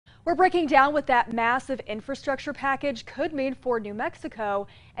We're breaking down what that massive infrastructure package could mean for New Mexico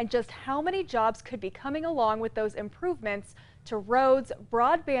and just how many jobs could be coming along with those improvements to roads,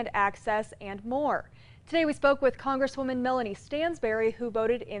 broadband access, and more. Today we spoke with Congresswoman Melanie Stansbury, who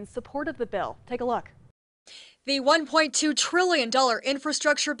voted in support of the bill. Take a look. The $1.2 trillion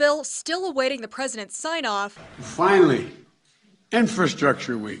infrastructure bill still awaiting the president's sign-off. Finally,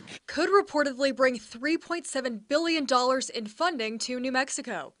 Infrastructure Week Could reportedly bring $3.7 billion in funding to New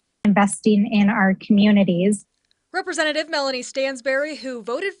Mexico. Investing in our communities. Representative Melanie Stansbury, who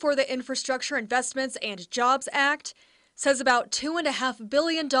voted for the Infrastructure Investments and Jobs Act, says about $2.5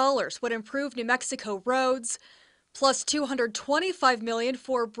 billion would improve New Mexico roads, plus $225 million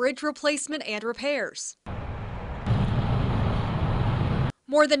for bridge replacement and repairs.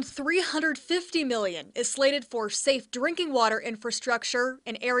 More than $350 million is slated for safe drinking water infrastructure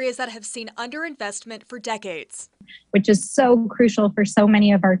in areas that have seen underinvestment for decades. Which is so crucial for so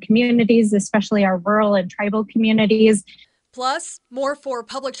many of our communities, especially our rural and tribal communities. Plus, more for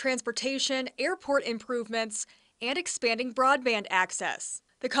public transportation, airport improvements, and expanding broadband access.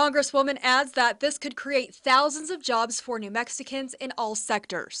 The Congresswoman adds that this could create thousands of jobs for New Mexicans in all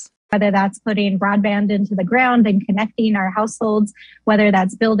sectors. Whether that's putting broadband into the ground and connecting our households, whether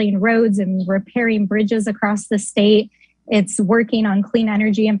that's building roads and repairing bridges across the state, it's working on clean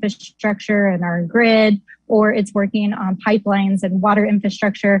energy infrastructure and our grid, or it's working on pipelines and water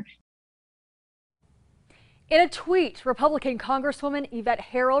infrastructure. In a tweet, Republican Congresswoman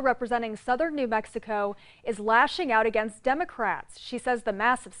Yvette Harrell, representing southern New Mexico, is lashing out against Democrats. She says the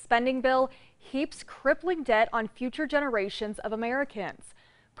massive spending bill heaps crippling debt on future generations of Americans.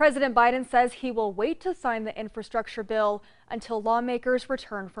 President Biden says he will wait to sign the infrastructure bill until lawmakers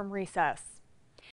return from recess.